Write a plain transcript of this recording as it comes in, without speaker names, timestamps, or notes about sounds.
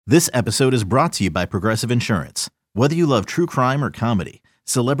This episode is brought to you by Progressive Insurance. Whether you love true crime or comedy,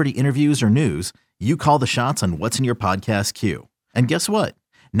 celebrity interviews or news, you call the shots on what's in your podcast queue. And guess what?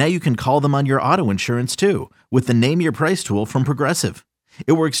 Now you can call them on your auto insurance too with the Name Your Price tool from Progressive.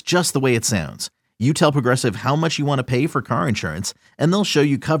 It works just the way it sounds. You tell Progressive how much you want to pay for car insurance, and they'll show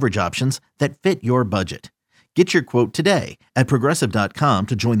you coverage options that fit your budget. Get your quote today at Progressive.com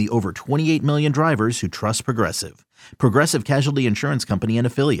to join the over 28 million drivers who trust Progressive. Progressive Casualty Insurance Company and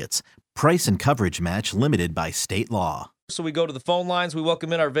Affiliates. Price and coverage match limited by state law. So we go to the phone lines. We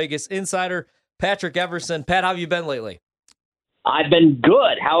welcome in our Vegas insider, Patrick Everson. Pat, how have you been lately? I've been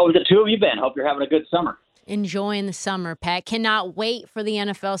good. How have the two of you been? Hope you're having a good summer. Enjoying the summer, Pat. Cannot wait for the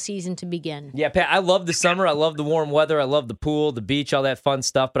NFL season to begin. Yeah, Pat, I love the summer. I love the warm weather. I love the pool, the beach, all that fun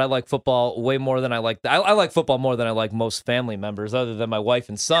stuff. But I like football way more than I like. I like football more than I like most family members, other than my wife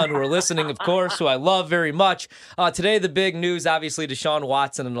and son, who are listening, of course, who I love very much. Today, the big news, obviously, Deshaun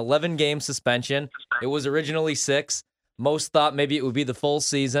Watson, an 11-game suspension. It was originally 6. Most thought maybe it would be the full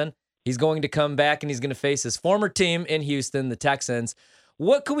season. He's going to come back, and he's going to face his former team in Houston, the Texans.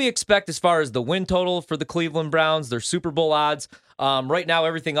 What can we expect as far as the win total for the Cleveland Browns, their Super Bowl odds? Right now,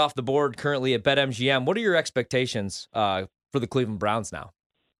 everything off the board currently at BetMGM. What are your expectations for the Cleveland Browns now?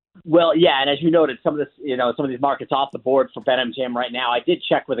 Well, yeah, and as you noted, some of these markets off the board for BetMGM right now. I did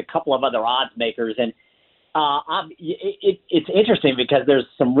check with a couple of other odds makers, and it's interesting because there's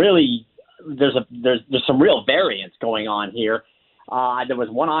some real variance going on here. There was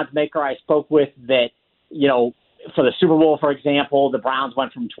one odds maker I spoke with that, for the Super Bowl, for example, the Browns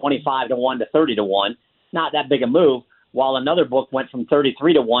went from 25-1 to 30-1. Not that big a move, while another book went from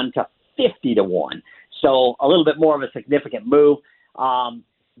 33-1 to 50-1. So a little bit more of a significant move.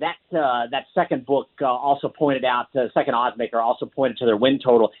 That second book also pointed out, the second odds maker also pointed to their win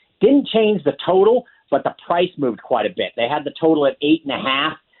total. Didn't change the total, but the price moved quite a bit. They had the total at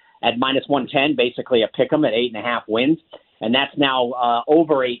 8.5 at -110, basically a pick 'em at 8.5 wins. And that's now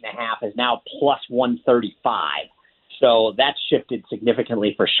over 8.5 is now +135. So that's shifted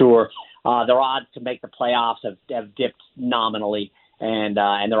significantly for sure. Their odds to make the playoffs have dipped nominally, and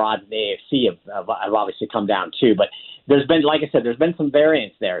their odds in the AFC have obviously come down too. But there's been, like I said, there's been some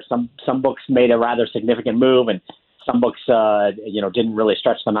variance there. Some books made a rather significant move, and some books didn't really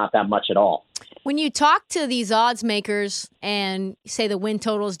stretch them out that much at all. When you talk to these odds makers and say the win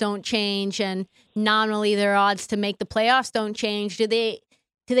totals don't change and nominally their odds to make the playoffs don't change, do they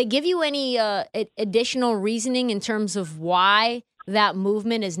give you any additional reasoning in terms of why that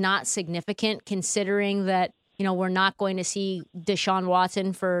movement is not significant, considering that we're not going to see Deshaun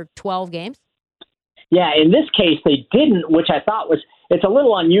Watson for 12 games? Yeah, in this case they didn't, which I thought it's a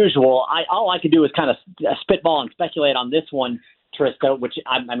little unusual. All I could do was kind of spitball and speculate on this one, Trista, which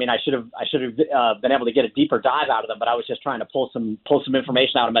I should have been able to get a deeper dive out of them, but I was just trying to pull some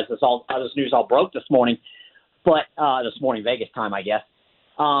information out of them as this news all broke this morning, but this morning Vegas time, I guess.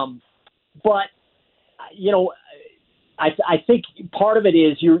 But I think part of it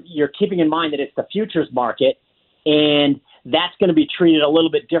is you're keeping in mind that it's the futures market, and that's going to be treated a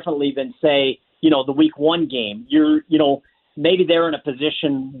little bit differently than, say, the week 1 game. Maybe they're in a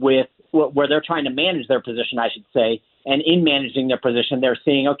position where they're trying to manage their position, I should say. And in managing their position, they're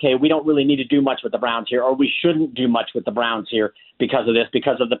saying, okay, we don't really need to do much with the Browns here, or we shouldn't do much with the Browns here because of this,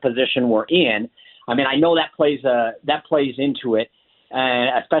 because of the position we're in. I mean, I know that plays into it,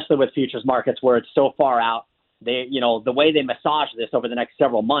 especially with futures markets where it's so far out. The way they massage this over the next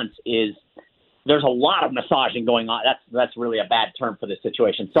several months is there's a lot of massaging going on. That's really a bad term for this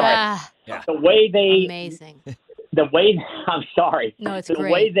situation. Sorry. The way they amazing. The way I'm sorry. No, it's the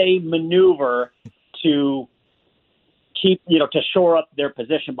great. way they maneuver to keep, to shore up their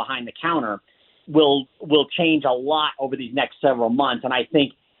position behind the counter will change a lot over these next several months. And I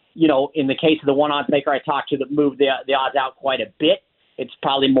think, in the case of the one odds maker I talked to that moved the odds out quite a bit, it's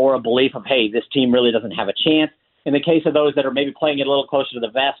probably more a belief of, hey, this team really doesn't have a chance. In the case of those that are maybe playing it a little closer to the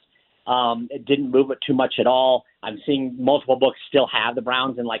vest, it didn't move it too much at all. I'm seeing multiple books still have the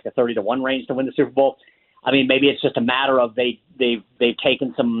Browns in like the 30-1 range to win the Super Bowl. I mean, maybe it's just a matter of they've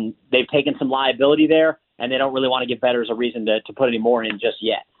taken some liability there, and they don't really want to give bettors a reason to put any more in just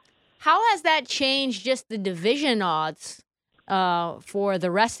yet. How has that changed just the division odds for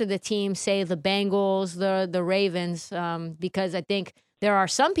the rest of the teams, say the Bengals, the Ravens? Because I think there are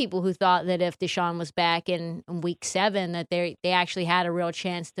some people who thought that if Deshaun was back in week 7, that they actually had a real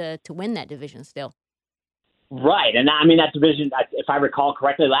chance to win that division still. Right. And I mean, that division, if I recall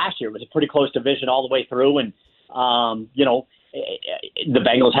correctly, last year was a pretty close division all the way through. And, the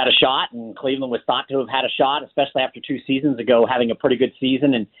Bengals had a shot, and Cleveland was thought to have had a shot, especially after 2 seasons ago, having a pretty good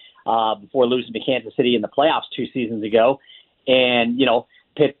season and before losing to Kansas City in the playoffs 2 seasons ago. And,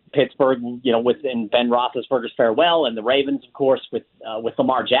 Pittsburgh, within Ben Roethlisberger's farewell, and the Ravens, of course, with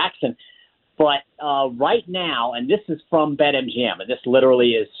Lamar Jackson. But right now, and this is from BetMGM, and this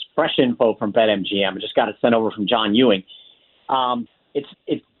literally is fresh info from BetMGM. I just got it sent over from John Ewing. It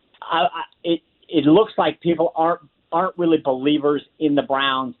looks like people aren't really believers in the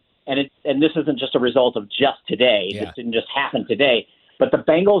Browns, and this isn't just a result of just today. Yeah. This didn't just happen today. But the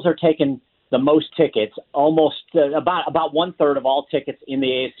Bengals are taking the most tickets, almost about 1/3 of all tickets in the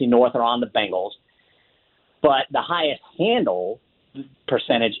AFC North are on the Bengals. But the highest handle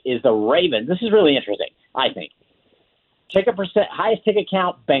percentage is the Ravens. This is really interesting, I think. Highest ticket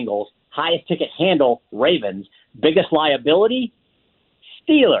count, Bengals. Highest ticket handle, Ravens. Biggest liability,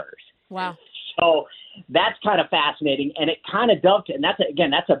 Steelers. Wow. So that's kind of fascinating, and it kind of dovetails,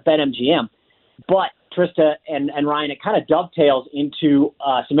 and that's a BetMGM. But Trista and Ryan, it kind of dovetails into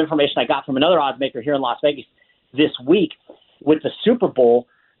some information I got from another odds maker here in Las Vegas this week with the Super Bowl.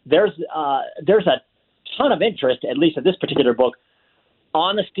 There's a ton of interest, at least at this particular book,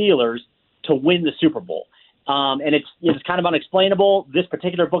 on the Steelers to win the Super Bowl. And it's kind of unexplainable. This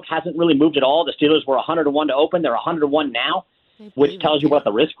particular book hasn't really moved at all. The Steelers were 100-1 to open. They're 100-1 now, which tells you what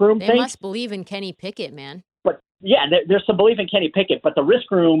the risk room thinks. They must believe in Kenny Pickett, man. But yeah, there's some belief in Kenny Pickett, but the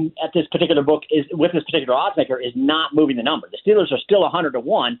risk room at this particular book is with this particular odds maker is not moving the number. The Steelers are still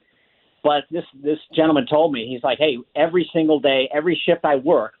 100-1, but this gentleman told me, he's like, hey, every single day, every shift I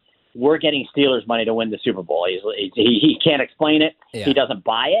work, we're getting Steelers money to win the Super Bowl. He can't explain it. Yeah. He doesn't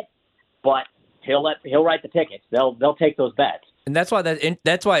buy it, but he'll write the tickets. They'll take those bets. And that's why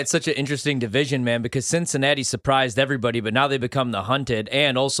it's such an interesting division, man, because Cincinnati surprised everybody, but now they become the hunted.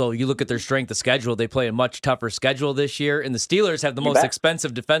 And also, you look at their strength of schedule, they play a much tougher schedule this year. And the Steelers have the most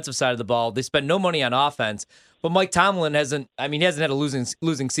expensive defensive side of the ball. They spend no money on offense. But Mike Tomlin hasn't had a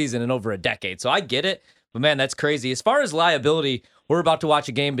losing season in over a decade. So I get it. But, man, that's crazy. As far as liability, we're about to watch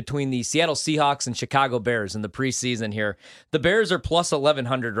a game between the Seattle Seahawks and Chicago Bears in the preseason here. The Bears are plus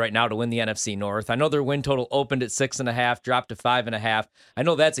 1,100 right now to win the NFC North. I know their win total opened at 6.5, dropped to 5.5. I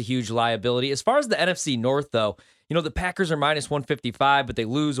know that's a huge liability. As far as the NFC North, though, the Packers are minus 155, but they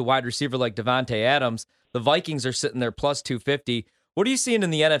lose a wide receiver like Devontae Adams. The Vikings are sitting there plus 250. What are you seeing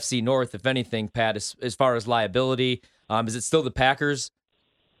in the NFC North, if anything, Pat, as far as liability? Is it still the Packers?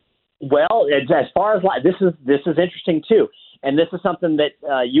 Well, as far as this is interesting too, and this is something that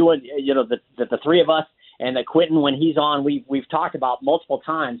you and that the three of us and that Quentin, when he's on, we've talked about multiple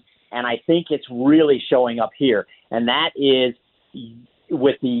times, and I think it's really showing up here, and that is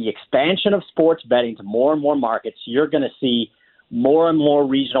with the expansion of sports betting to more and more markets, you're going to see more and more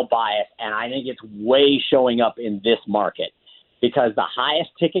regional bias, and I think it's way showing up in this market because the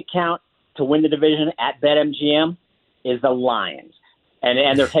highest ticket count to win the division at BetMGM is the Lions. And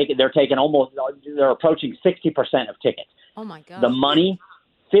they're approaching 60% of tickets. Oh my God! The money,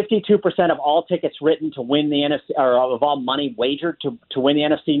 52% of all tickets written to win the NFC, or of all money wagered to win the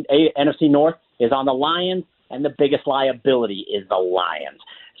NFC North is on the Lions, and the biggest liability is the Lions.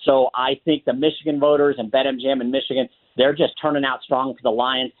 So I think the Michigan voters and BetMGM in Michigan, they're just turning out strong for the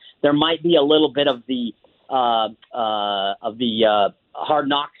Lions. There might be a little bit of the Hard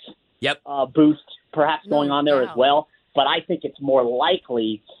Knocks boost perhaps going on there as well. But I think it's more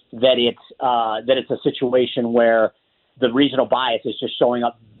likely that it's a situation where the regional bias is just showing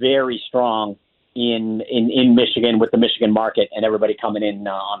up very strong in Michigan with the Michigan market and everybody coming in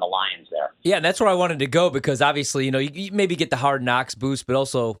on the Lions there. Yeah, and that's where I wanted to go because obviously, you maybe get the Hard Knocks boost, but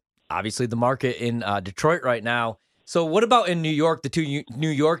also obviously the market in Detroit right now. So what about in New York, the two New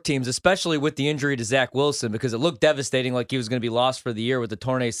York teams, especially with the injury to Zach Wilson, because it looked devastating like he was going to be lost for the year with the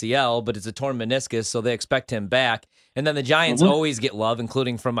torn ACL, but it's a torn meniscus, so they expect him back. And then the Giants always get love,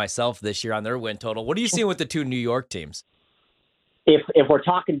 including from myself this year on their win total. What are you seeing with the two New York teams? If we're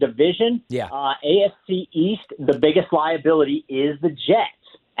talking division, AFC East, the biggest liability is the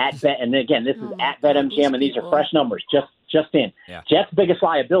Jets. And again, this is at BetMGM, and these are fresh numbers, just in. Yeah. Jets' biggest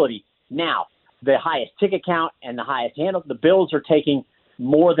liability. Now, the highest ticket count and the highest handle, the Bills are taking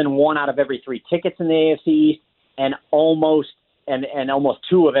more than one out of every three tickets in the AFC East and almost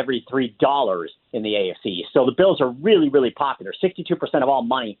two of every $3 in the AFC East. So the Bills are really, really popular. 62% of all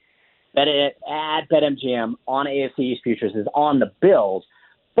money that at BetMGM on AFC East futures is on the Bills.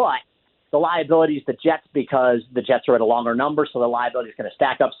 But the liability is the Jets because the Jets are at a longer number, so the liability is going to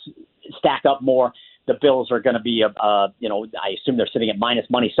stack up more. The Bills are going to be, I assume they're sitting at minus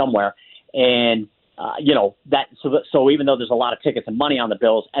money somewhere. And, so even though there's a lot of tickets and money on the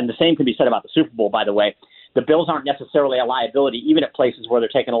Bills, and the same can be said about the Super Bowl, by the way, the Bills aren't necessarily a liability, even at places where they're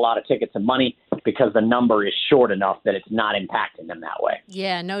taking a lot of tickets and money. because the number is short enough that it's not impacting them that way.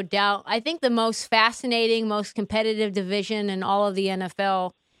 Yeah, no doubt. I think the most fascinating, most competitive division in all of the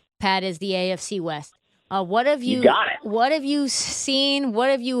NFL, Pat, is the AFC West. What have you got it. What have you seen? What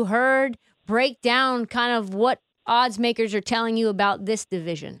have you heard? Break down kind of what odds makers are telling you about this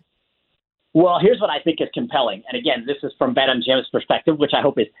division. Well, here's what I think is compelling. And again, this is from BetMGM's perspective, which I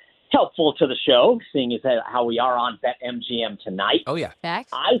hope is helpful to the show, seeing as how we are on BetMGM tonight. Oh, yeah.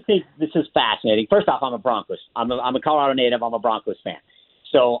 Facts? I think this is fascinating. First off, I'm a Broncos. I'm a Colorado native. I'm a Broncos fan.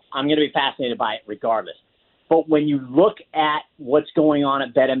 So I'm going to be fascinated by it regardless. But when you look at what's going on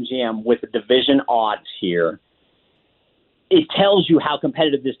at BetMGM with the division odds here, it tells you how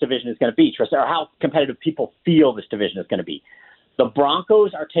competitive this division is going to be, Tristan, or how competitive people feel this division is going to be. The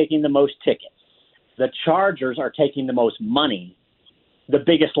Broncos are taking the most tickets. The Chargers are taking the most money. The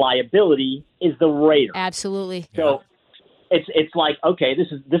biggest liability is the Raiders. Absolutely. So it's like, okay, this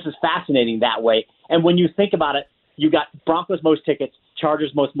is fascinating that way. And when you think about it, you got Broncos most tickets,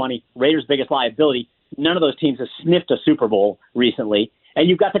 Chargers most money, Raiders biggest liability. None of those teams have sniffed a Super Bowl recently, and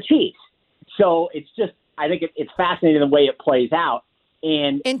you've got the Chiefs. So it's just, I think it's fascinating the way it plays out.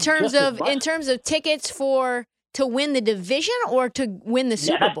 And in terms of tickets to win the division or to win the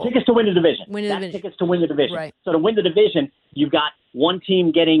Super Bowl? Tickets to win the division. Tickets to win the division. Right. So to win the division, you've got one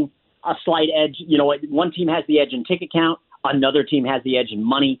team getting a slight edge. You know, one team has the edge in ticket count. Another team has the edge in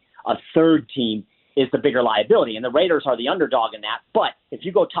money. A third team is the bigger liability. And the Raiders are the underdog in that. But if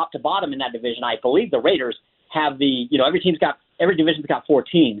you go top to bottom in that division, I believe the Raiders have every division's got 4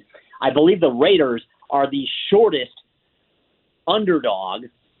 teams. I believe the Raiders are the shortest underdog,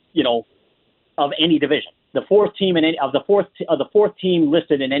 of any division. The fourth team of the fourth team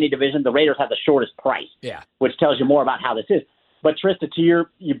listed in any division, the Raiders have the shortest price. Yeah. Which tells you more about how this is. But Trista, you're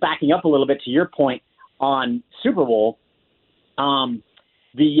backing up a little bit to your point on Super Bowl.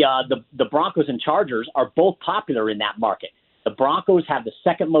 The Broncos and Chargers are both popular in that market. The Broncos have the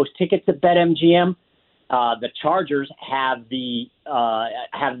second most tickets at BetMGM. The Chargers have the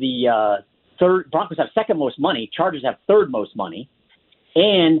third. Broncos have second most money. Chargers have third most money,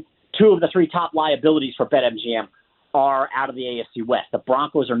 and 2 of the 3 top liabilities for BetMGM are out of the AFC West. The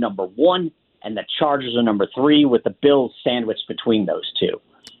Broncos are number 1, and the Chargers are number 3, with the Bills sandwiched between those 2.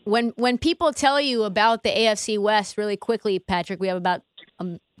 When people tell you about the AFC West, really quickly, Patrick, we have about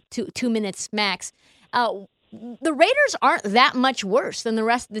 2 minutes max. The Raiders aren't that much worse than the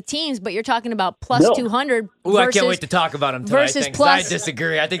rest of the teams, but you're talking about plus 200. Ooh, I can't wait to talk about them tonight. Versus I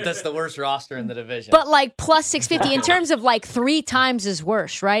disagree. I think that's the worst roster in the division. But like plus 650 in terms of like 3 times as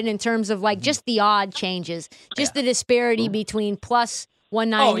worse, right? In terms of like just the odd changes, just the disparity between plus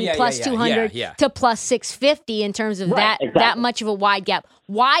 190, plus 200 to plus 650 in terms of that much of a wide gap.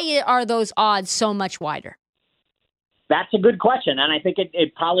 Why are those odds so much wider? That's a good question, and I think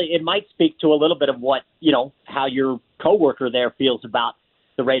it might speak to a little bit of what how your coworker there feels about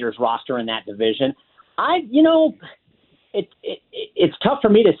the Raiders roster in that division. It's tough for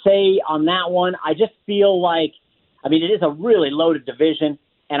me to say on that one. I just feel like, it is a really loaded division,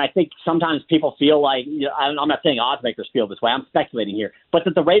 and I think sometimes people feel like I'm not saying odds makers feel this way. I'm speculating here, but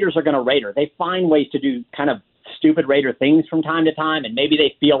that the Raiders are going to Raider. They find ways to do kind of stupid Raider things from time to time, and maybe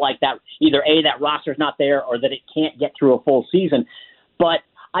they feel like that either that roster's not there or that it can't get through a full season. But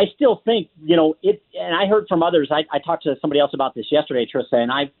I still think, and I heard from others, I talked to somebody else about this yesterday, Trista,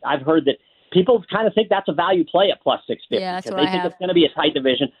 and I've heard that people kind of think that's a value play at plus 650. Yeah, that's what they think it's going to be a tight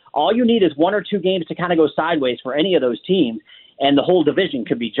division. All you need is 1 or 2 games to kind of go sideways for any of those teams, and the whole division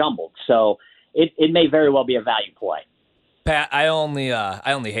could be jumbled. So it may very well be a value play. Pat, I only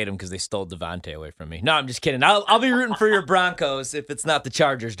hate them because they stole Devontae away from me. No, I'm just kidding. I'll be rooting for your Broncos if it's not the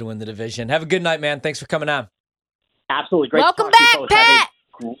Chargers to win the division. Have a good night, man. Thanks for coming on. Absolutely. Great. Welcome back, Pat.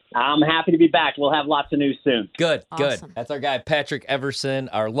 I'm happy to be back. We'll have lots of news soon. Good. Awesome. That's our guy, Patrick Everson,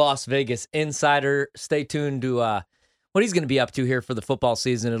 our Las Vegas insider. Stay tuned to what he's going to be up to here for the football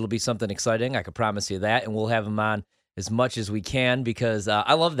season. It'll be something exciting. I can promise you that. And we'll have him on as much as we can because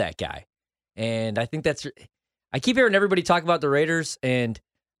I love that guy. And I think I keep hearing everybody talk about the Raiders, and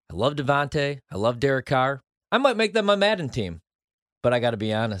I love Devontae. I love Derek Carr. I might make them my Madden team, but I got to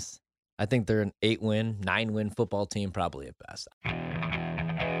be honest. I think they're an 8-win, 9-win football team, probably at best.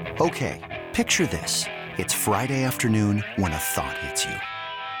 Okay, picture this. It's Friday afternoon when a thought hits you.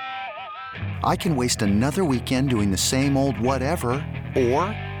 I can waste another weekend doing the same old whatever, or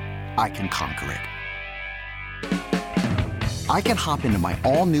I can conquer it. I can hop into my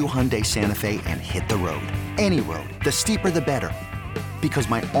all-new Hyundai Santa Fe and hit the road. Any road. The steeper, the better. Because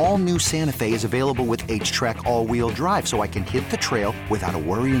my all-new Santa Fe is available with H-Track all-wheel drive, so I can hit the trail without a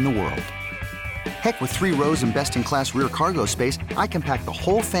worry in the world. Heck, with 3 rows and best-in-class rear cargo space, I can pack the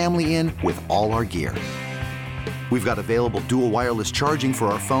whole family in with all our gear. We've got available dual wireless charging for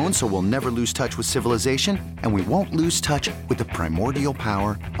our phones, so we'll never lose touch with civilization, and we won't lose touch with the primordial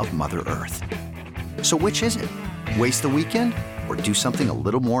power of Mother Earth. So which is it? Waste the weekend or do something a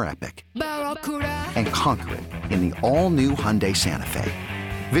little more epic? And conquer it in the all-new Hyundai Santa Fe.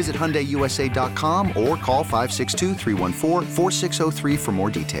 Visit HyundaiUSA.com or call 562-314-4603 for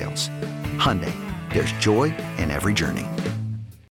more details. Hyundai, there's joy in every journey.